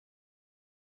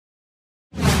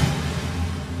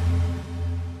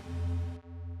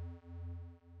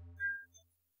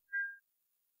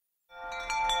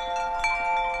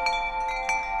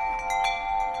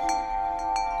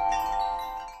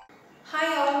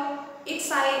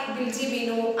It's I, Bilji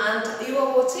Binu, and you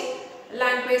are watching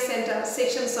Language Center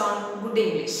sections on Good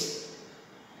English.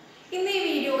 In this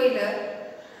video, we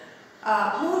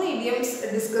will idioms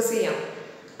discuss.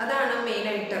 That's the main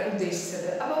idea. So, in this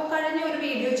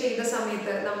video, we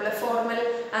will formal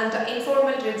and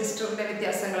informal register. So,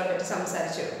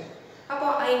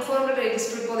 informal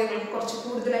register is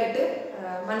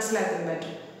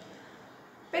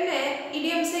പിന്നെ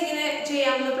idioms എങ്ങനെ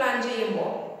ചെയ്യാമെന്ന് plan ചെയ്യുമ്പോൾ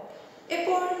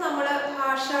എപ്പോഴും നമ്മൾ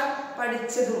ഭാഷ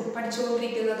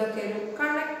പഠിച്ചുകൊണ്ടിരിക്കുന്നതൊക്കെ ഒരു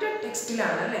connected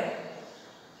ടെക്സ്റ്റിലാണ് അല്ലേ.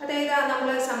 അതായത് നമ്മൾ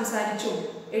സംസാരിച്ചും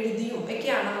എഴുതിയും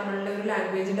ഒക്കെയാണ് നമ്മളുടെ ഒരു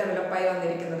ലാംഗ്വേജ് ഡെവലപ്പായി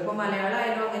വന്നിരിക്കുന്നത്. ഇപ്പോൾ മലയാളം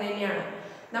ആയാലും അങ്ങനെ തന്നെയാണ്.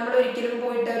 നമ്മൾ ഒരിക്കലും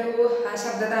പോയിട്ടൊരു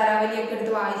ശബ്ദധാരാവലിയൊക്കെ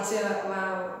എടുത്ത് വായിച്ച്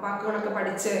വാക്കുകളൊക്കെ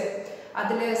പഠിച്ച്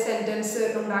അതിൽ സെൻറ്റൻസ്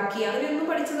ഉണ്ടാക്കി അങ്ങനെയൊന്നും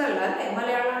പഠിച്ചതല്ല അല്ലേ.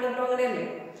 മലയാളമാണെങ്കിലും അങ്ങനെയല്ലേ.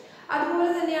 അതുപോലെ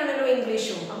തന്നെയാണല്ലോ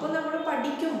ഇംഗ്ലീഷും. അപ്പോൾ നമ്മൾ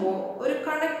പഠിക്കുമ്പോൾ ഒരു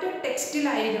കണക്റ്റഡ്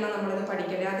ടെക്സ്റ്റിലായിരിക്കണം നമ്മളിത്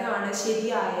പഠിക്കേണ്ടത്. അതാണ്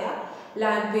ശരിയായ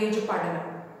ലാംഗ്വേജ് പഠനം.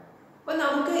 അപ്പോൾ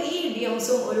നമുക്ക് ഈ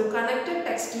ഇഡിയംസും ഒരു കണക്റ്റഡ്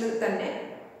ടെക്സ്റ്റിൽ തന്നെ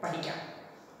പഠിക്കാം.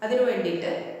 അതിനു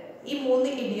വേണ്ടിയിട്ട് ഈ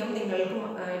 3 ഇഡിയം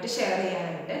നിങ്ങൾക്കുമായിട്ട് ഷെയർ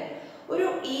ചെയ്യാനായിട്ട് ഒരു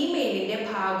ഇമെയിലിൻ്റെ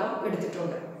ഭാഗം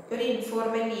എടുത്തിട്ടുണ്ട്. ഒരു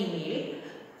ഇൻഫോർമൽ ഇമെയിൽ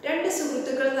 2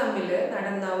 സുഹൃത്തുക്കൾ തമ്മിൽ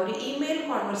നടന്ന ഒരു ഇമെയിൽ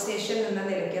കോൺവെർസേഷൻ എന്ന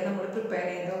നിലയ്ക്ക് നമ്മൾ പ്രിപ്പയർ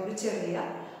ചെയ്ത ഒരു ചെറിയ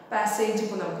പാസേജ്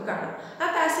ഇപ്പോൾ നമുക്ക് കാണാം. ആ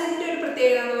പാസേജിൻ്റെ ഒരു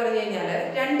പ്രത്യേകത എന്ന് പറഞ്ഞു കഴിഞ്ഞാൽ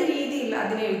 2 രീതിയിൽ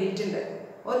അതിനെ എഴുതിയിട്ടുണ്ട്.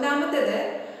 ഒന്നാമത്തേത്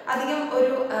അധികം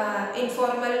ഒരു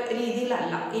ഇൻഫോർമൽ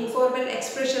രീതിയിലല്ല. ഇൻഫോർമൽ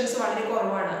എക്സ്പ്രഷൻസ് വളരെ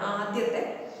കുറവാണ് ആദ്യത്തെ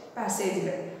പാസേജിൽ.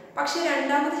 പക്ഷേ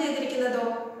രണ്ടാമത് ചെയ്തിരിക്കുന്നതോ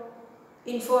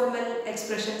ഇൻഫോർമൽ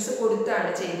എക്സ്പ്രഷൻസ് കൊടുത്താണ്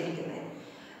ചെയ്തിരിക്കുന്നത്.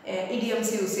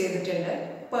 ഇഡിയംസ് യൂസ് ചെയ്തിട്ടുണ്ട്,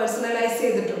 പേഴ്സണലൈസ്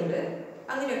ചെയ്തിട്ടുണ്ട്,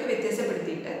 അങ്ങനെയൊക്കെ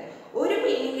വ്യത്യാസപ്പെടുത്തിയിട്ട് ഒരു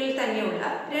മീനിങ്ങിൽ തന്നെയുള്ള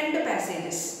 2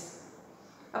 പാസേജസ്.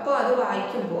 അപ്പോൾ അത്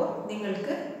വായിക്കുമ്പോൾ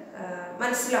നിങ്ങൾക്ക്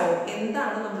മനസ്സിലാവും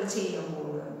എന്താണ് നമ്മൾ ചെയ്യാൻ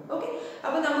പോകുന്നത്. ഓക്കെ,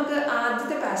 അപ്പോൾ നമുക്ക്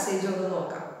ആദ്യത്തെ പാസേജ് ഒന്ന്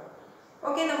നോക്കാം.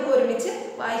 ഓക്കെ, നമുക്ക് ഒരുമിച്ച്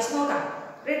വായിച്ച് നോക്കാം.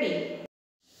 Ready?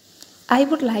 I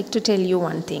would like to tell you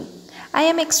one thing. I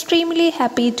am extremely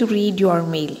happy to read your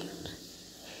mail.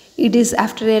 It is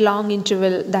after a long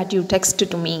interval that you texted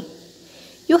to me.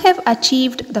 You have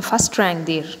achieved the first rank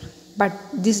there, but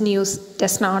this news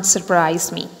does not surprise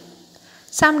me.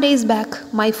 Some days back,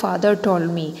 my father told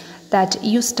me that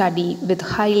you study with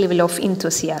high level of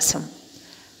enthusiasm.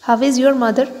 How is your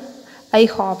mother? I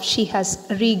hope she has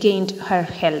regained her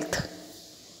health.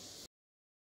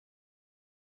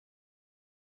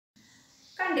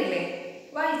 കണ്ടില്ലേ,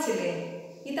 വായിച്ചില്ലേ?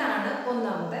 ഇതാണ്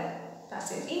ഒന്നാമത്തെ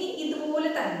passage. ഇനി ഇതുപോലെ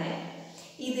തന്നെ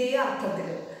ഇതേ അർത്ഥത്തിൽ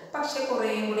പക്ഷെ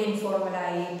കുറേ കൂടി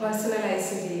ഇൻഫോർമലായി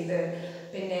പേഴ്സണലൈസ് ചെയ്ത്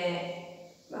പിന്നെ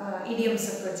ഇഡിയംസ്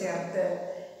ഒക്കെ ചേർത്ത്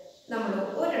നമ്മൾ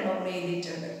ഒരെണ്ണം കൂടെ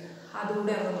എഴുതിയിട്ടുണ്ട്.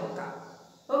 അതുകൂടെ ഒന്ന് നോക്കാം.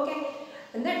 ഓക്കെ,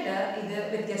 എന്നിട്ട് ഇത്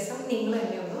വ്യത്യാസം നിങ്ങൾ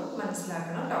തന്നെ ഒന്ന്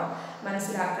മനസ്സിലാക്കണം കേട്ടോ.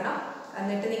 മനസ്സിലാക്കണം.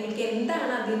 എന്നിട്ട് നിങ്ങൾക്ക്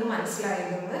എന്താണ് അതിൽ നിന്ന്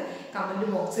മനസ്സിലായതെന്ന് കമൻറ്റ്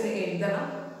ബോക്സിൽ എഴുതണം.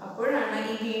 അപ്പോഴാണ്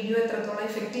ഈ വീഡിയോ എത്രത്തോളം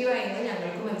എഫക്റ്റീവായെന്ന്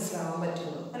ഞങ്ങൾക്ക് മനസ്സിലാവാൻ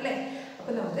പറ്റുള്ളൂ അല്ലേ.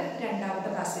 അപ്പോൾ നമുക്ക് രണ്ടാമത്തെ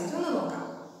പാസേജ് ഒന്ന് നോക്കാം.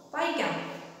 വായിക്കാം.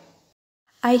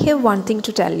 I have one thing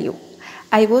to tell you.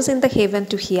 I was in the heaven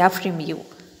to hear from you.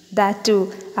 That too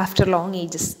after long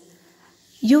ages.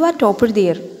 You are topper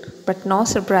there, but no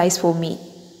surprise for me.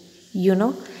 You know,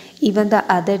 even the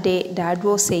other day Dad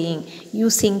was saying you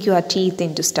sink your teeth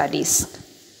into studies.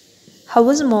 How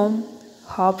is Mom?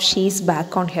 Hope she's back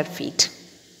on her feet.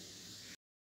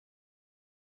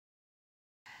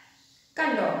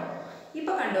 കണ്ടോ?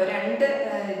 ഇപ്പോൾ കണ്ടോ 2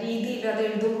 രീതിയിൽ അത്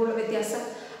എഴുതുമ്പോൾ വ്യത്യാസം.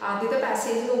 ആദ്യത്തെ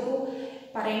passage നോക്കൂ,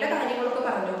 പറയേണ്ട കാര്യങ്ങളൊക്കെ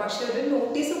പറഞ്ഞു, പക്ഷെ ഒരു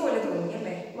നോട്ടീസ് പോലെ തോന്നി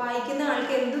അല്ലേ. വായിക്കുന്ന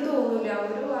ആൾക്ക് എന്ത് തോന്നില്ല,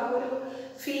 ആ ഒരു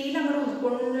ഫീൽ അങ്ങോട്ട്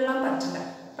ഉൾക്കൊള്ളാൻ പറ്റില്ല.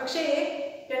 പക്ഷേ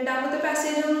രണ്ടാമത്തെ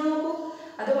പാസേജ് ഒന്ന് നോക്കൂ,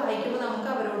 അത് വായിക്കുമ്പോൾ നമുക്ക്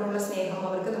അവരോടുള്ള സ്നേഹം,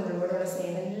 അവർക്ക് നമ്മളോടുള്ള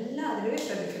സ്നേഹം എല്ലാം അതിൽ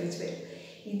പ്രതിഫലിച്ച് വരും.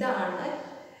 ഇതാണ്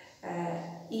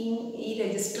ഈ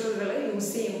രജിസ്റ്ററുകൾ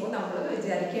യൂസ് ചെയ്യുമ്പോൾ നമ്മൾ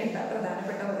വിചാരിക്കേണ്ട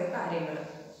പ്രധാനപ്പെട്ട കുറേ കാര്യങ്ങൾ.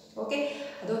 ഓക്കെ,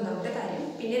 അതൊന്നാമത്തെ കാര്യം.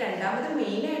 പിന്നെ രണ്ടാമത്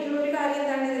മെയിൻ ആയിട്ടുള്ള ഒരു കാര്യം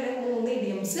എന്താണ്, ഇതിൽ 3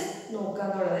 ഇഡിയംസ് നോക്കുക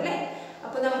എന്നുള്ളത് അല്ലേ.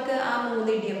 അപ്പോൾ നമുക്ക് ആ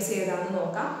 3 ഇഡിയംസ് ഏതാണെന്ന്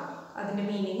നോക്കാം. അതിൻ്റെ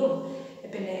മീനിങ്ങും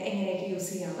പിന്നെ എങ്ങനെയൊക്കെ യൂസ്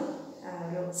ചെയ്യാമെന്നും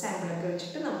ഒരു സാമ്പിളൊക്കെ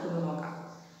വെച്ചിട്ട് നമുക്കൊന്ന് നോക്കാം.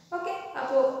 ഓക്കെ,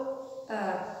 അപ്പോൾ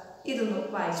ഇതൊന്ന്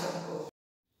വായിച്ചു നോക്കൂ.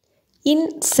 In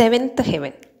 7th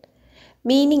heaven,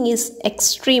 meaning is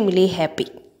extremely happy.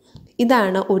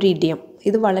 ഇതാണ് ഒരു ഇഡിയം.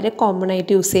 ഇത് വളരെ കോമൺ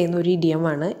ആയിട്ട് യൂസ് ചെയ്യുന്ന ഒരു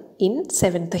ഇഡിയമാണ് ഇൻ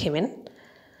 7th heaven.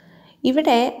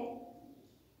 ഇവിടെ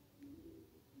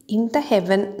ഇൻ ദ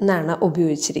ഹെവൻ എന്നാണ്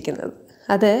ഉപയോഗിച്ചിരിക്കുന്നത്.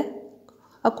 അത്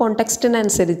ആ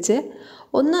കോണ്ടെക്സ്റ്റിനനുസരിച്ച്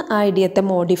ഒന്ന് ആ ഇഡിയത്തെ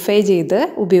മോഡിഫൈ ചെയ്ത്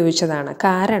ഉപയോഗിച്ചതാണ്.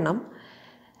 കാരണം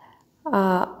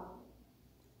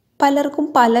പലർക്കും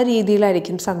പല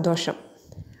രീതിയിലായിരിക്കും സന്തോഷം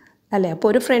അല്ലേ. അപ്പോൾ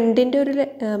ഒരു ഫ്രണ്ടിൻ്റെ ഒരു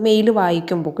മെയിൽ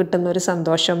വായിക്കുമ്പോൾ കിട്ടുന്നൊരു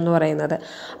സന്തോഷം എന്ന് പറയുന്നത്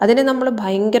അതിനെ നമ്മൾ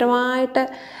ഭയങ്കരമായിട്ട്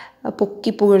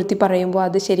പൊക്കി പുകഴ്ത്തി പറയുമ്പോൾ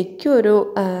അത് ശരിക്കും ഒരു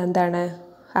എന്താണ്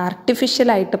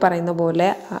ആർട്ടിഫിഷ്യലായിട്ട് പറയുന്ന പോലെ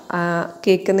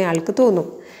കേൾക്കുന്ന ആൾക്ക് തോന്നും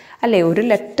അല്ലേ. ഒരു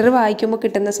ലെറ്റർ വായിക്കുമ്പോൾ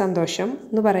കിട്ടുന്ന സന്തോഷം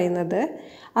എന്ന് പറയുന്നത്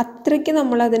അത്രയ്ക്ക്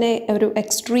നമ്മളതിനെ ഒരു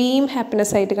എക്സ്ട്രീം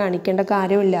ഹാപ്പിനെസ് ആയിട്ട് കാണിക്കേണ്ട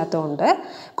കാര്യമില്ലാത്തതുകൊണ്ട്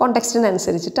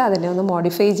കോണ്ടെക്സ്റ്റിനനുസരിച്ചിട്ട് അതിനെ ഒന്ന്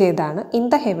മോഡിഫൈ ചെയ്താണ് ഇൻ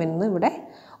ദ ഹെവൻ എന്ന് ഇവിടെ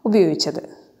ഉപയോഗിച്ചത്.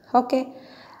 ഓക്കെ,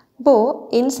 അപ്പോൾ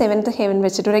ഇൻ 7th ഹെവൻ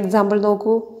വെച്ചിട്ടൊരു എക്സാമ്പിൾ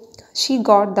നോക്കൂ. She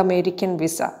got the American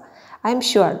visa. I am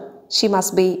sure she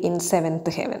must be in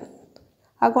 7th heaven.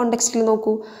 ആ കോണ്ടെക്സ്റ്റിൽ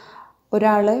നോക്കൂ,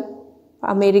 ഒരാൾ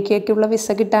അമേരിക്കയ്ക്കുള്ള വിസ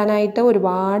കിട്ടാനായിട്ട്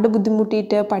ഒരുപാട്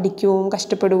ബുദ്ധിമുട്ടിയിട്ട് പഠിക്കുകയും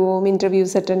കഷ്ടപ്പെടുകയും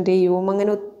ഇൻ്റർവ്യൂസ് അറ്റൻഡ് ചെയ്യുകയും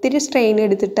അങ്ങനെ ഒത്തിരി സ്ട്രെയിൻ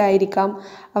എടുത്തിട്ടായിരിക്കാം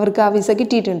അവർക്ക് ആ വിസ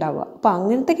കിട്ടിയിട്ടുണ്ടാവുക. അപ്പോൾ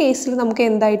അങ്ങനത്തെ കേസിൽ നമുക്ക്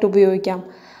എന്തായിട്ട് ഉപയോഗിക്കാം?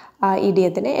 ആ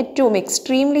ഇഡിയത്തിനെ ഏറ്റവും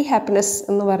എക്സ്ട്രീംലി ഹാപ്പിനെസ്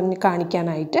എന്ന് പറഞ്ഞ്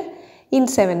കാണിക്കാനായിട്ട് ഇൻ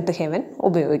 7th ഹെവൻ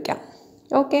ഉപയോഗിക്കാം.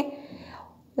 ഓക്കെ,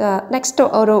 നെക്സ്റ്റ്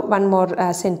ഒരു one more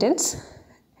sentence.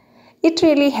 It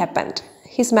really happened.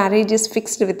 His marriage is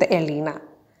fixed with Elina.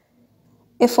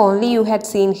 If only you had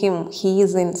seen him, he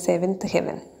is in 7th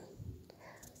heaven.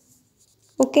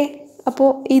 Okay, അപ്പോൾ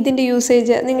ഇതിൻ്റെ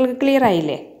usage നിങ്ങൾക്ക് clear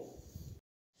ആയില്ലേ?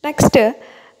 Next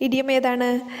idiom ഏതാണ്?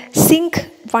 Zinc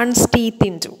once teeth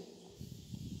in to.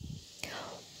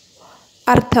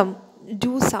 അർത്ഥം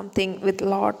do something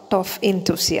with lot of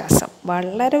enthusiasm.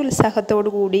 വളരെ ഉത്സാഹത്തോടു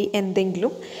കൂടി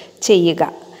എന്തെങ്കിലും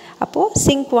ചെയ്യുക. അപ്പോൾ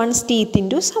zinc once teeth in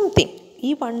to something.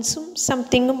 ഈ വൺസും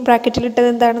സംതിങ്ങും ബ്രാക്കറ്റിലിട്ടത്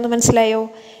എന്താണെന്ന് മനസ്സിലായോ?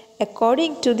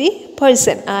 അക്കോർഡിംഗ് ടു ദി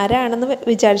പേഴ്സൺ, ആരാണെന്ന്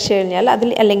വിചാരിച്ചു കഴിഞ്ഞാൽ അതിൽ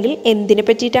അല്ലെങ്കിൽ എന്തിനെ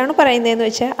പറ്റിയിട്ടാണ് പറയുന്നതെന്ന്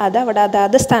വെച്ചാൽ അത് അവിടെ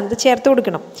അതാത് സ്ഥാനത്ത് ചേർത്ത്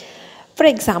കൊടുക്കണം. For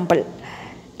example,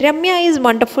 Ramya is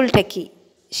wonderful techie.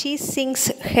 She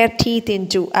sings her teeth in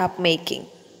to app making.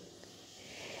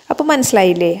 അപ്പോൾ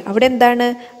മനസ്സിലായില്ലേ? അവിടെ എന്താണ്?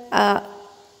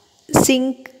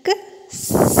 സിങ്ക്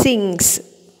സിങ്സ്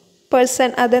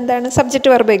പേഴ്സൺ, അതെന്താണ്?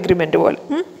 സബ്ജക്റ്റ് വെർബ് എഗ്രിമെൻ്റ് പോലെ.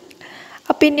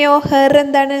 പിന്നെയോ ഹെർ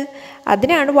എന്താണ്?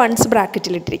 അതിനാണ് വൺസ്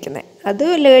ബ്രാക്കറ്റിലിട്ടിരിക്കുന്നത്. അത്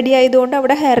ലേഡി ആയതുകൊണ്ട്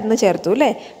അവിടെ ഹെയർന്ന് ചേർത്തു അല്ലേ.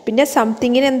 പിന്നെ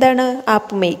സംതിങ്ങിന് എന്താണ്?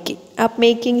 App making. ആപ്പ്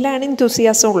മേക്കിങ്ങിലാണ്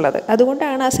എൻതൂസിയാസം ഉള്ളത്.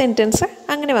 അതുകൊണ്ടാണ് ആ സെൻറ്റൻസ്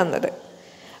അങ്ങനെ വന്നത്.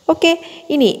 ഓക്കെ,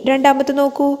 ഇനി രണ്ടാമത്തെ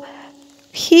നോക്കൂ.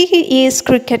 He is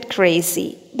cricket crazy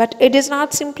but it is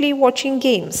not simply watching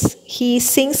games. He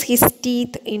sings his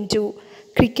teeth in to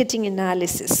cricketing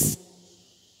analysis.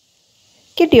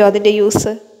 കിട്ടിയോ അതിൻ്റെ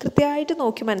യൂസ്? കൃത്യമായിട്ട്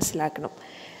നോക്കി മനസ്സിലാക്കണം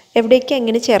എവിടേക്ക്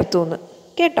എങ്ങനെ ചേർത്തു എന്ന്.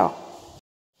 കേട്ടോ?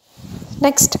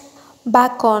 Next,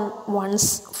 back on once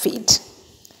feet.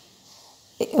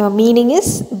 Meaning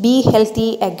is be healthy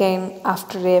again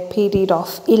after A period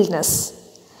of illness.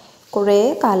 കുറേ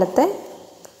കാലത്തെ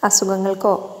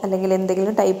അസുഖങ്ങൾക്കോ അല്ലെങ്കിൽ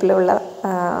എന്തെങ്കിലും ടൈപ്പിലുള്ള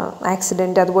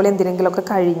ആക്സിഡൻറ്റ് അതുപോലെ എന്തിനെങ്കിലുമൊക്കെ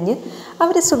കഴിഞ്ഞ്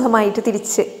അവർ സുഖമായിട്ട്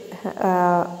തിരിച്ച്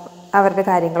അവരുടെ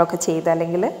കാര്യങ്ങളൊക്കെ ചെയ്ത്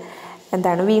അല്ലെങ്കിൽ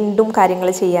എന്താണ് വീണ്ടും കാര്യങ്ങൾ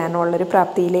ചെയ്യാനുള്ളൊരു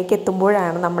പ്രാപ്തിയിലേക്ക്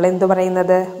എത്തുമ്പോഴാണ് നമ്മൾ എന്ത്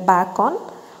പറയുന്നത്? Back on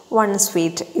once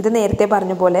feet. ഇത് നേരത്തെ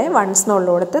പറഞ്ഞ പോലെ വൺസ്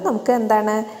എന്നുള്ളിടത്ത് നമുക്ക്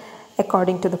എന്താണ്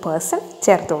അക്കോർഡിംഗ് ടു ദ പേഴ്സൺ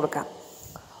ചേർത്ത് കൊടുക്കാം.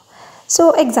 സോ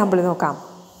എക്സാമ്പിൾ നോക്കാം.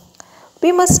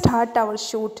 We must start our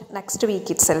shoot next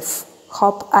week it self.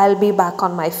 Hope I will be back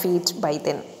on my feet by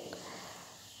then.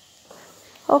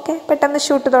 Okay, പെട്ടെന്ന്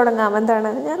ഷൂട്ട് തുടങ്ങാം.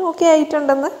 എന്താണ്? ഞാൻ ഓക്കെ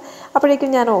ആയിട്ടുണ്ടെന്ന്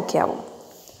അപ്പോഴേക്കും ഞാൻ ഓക്കെ ആവും.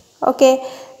 Okay,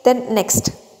 then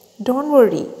next, don't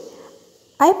worry,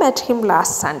 I met him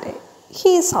last Sunday. He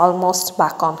is almost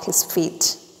back on his feet.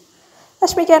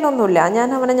 വിഷമിക്കാനൊന്നുമില്ല, ഞാൻ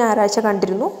അവനെ ഞായറാഴ്ച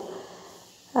കണ്ടിരുന്നു.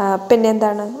 പിന്നെ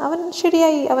എന്താണ്? അവൻ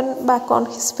ശരിയായി, അവൻ ബാക്ക് ഓൺ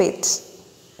ഹിസ് ഫീറ്റ്.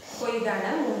 അപ്പോൾ ഇതാണ്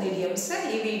 3 ഇഡിയംസ്.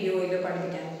 ഈ വീഡിയോയിൽ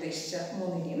പഠിപ്പിക്കാൻ ഉദ്ദേശിച്ച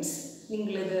 3 ഇഡിയംസ്.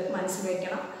 നിങ്ങളിത് മനസ്സിൽ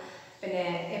വയ്ക്കണം. പിന്നെ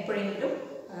എപ്പോഴെങ്കിലും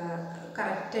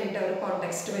കറക്റ്റായിട്ട് ഒരു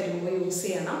കോണ്ടെക്സ്റ്റ് വരുമ്പോൾ യൂസ്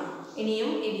ചെയ്യണം.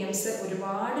 ഇനിയും ഇഡിയംസ്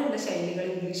ഒരുപാടുണ്ട് ശൈലികൾ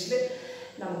ഇംഗ്ലീഷിൽ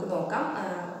നമുക്ക് നോക്കാം.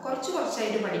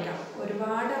 കുറച്ചായിട്ട് പഠിക്കാം.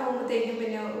 ഒരുപാട് ആകുമ്പോഴത്തേക്കും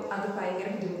പിന്നെ അത് ഭയങ്കര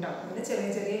ബുദ്ധിമുട്ടാകും. പിന്നെ ചെറിയ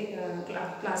ചെറിയ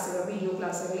ക്ലാസ്സുകൾ, വീഡിയോ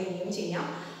ക്ലാസ്സുകൾ ഇനിയും ചെയ്യാം.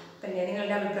 പിന്നെ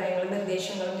നിങ്ങളുടെ അഭിപ്രായങ്ങളും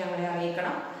നിർദ്ദേശങ്ങളും ഞങ്ങളെ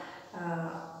അറിയിക്കണം.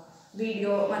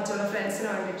 വീഡിയോ മറ്റുള്ള ഫ്രണ്ട്സിന്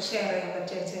വേണ്ടിയിട്ട് ഷെയർ ചെയ്യാൻ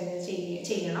പറ്റുക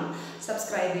ചെയ്യണം.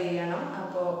 സബ്സ്ക്രൈബ് ചെയ്യണം.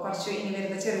 അപ്പോൾ കുറച്ച് ഇനി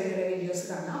വരുന്ന ചെറിയ ചെറിയ വീഡിയോസ്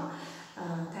കാണാം.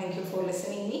 Thank you for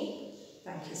listening me.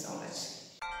 Thank you so much.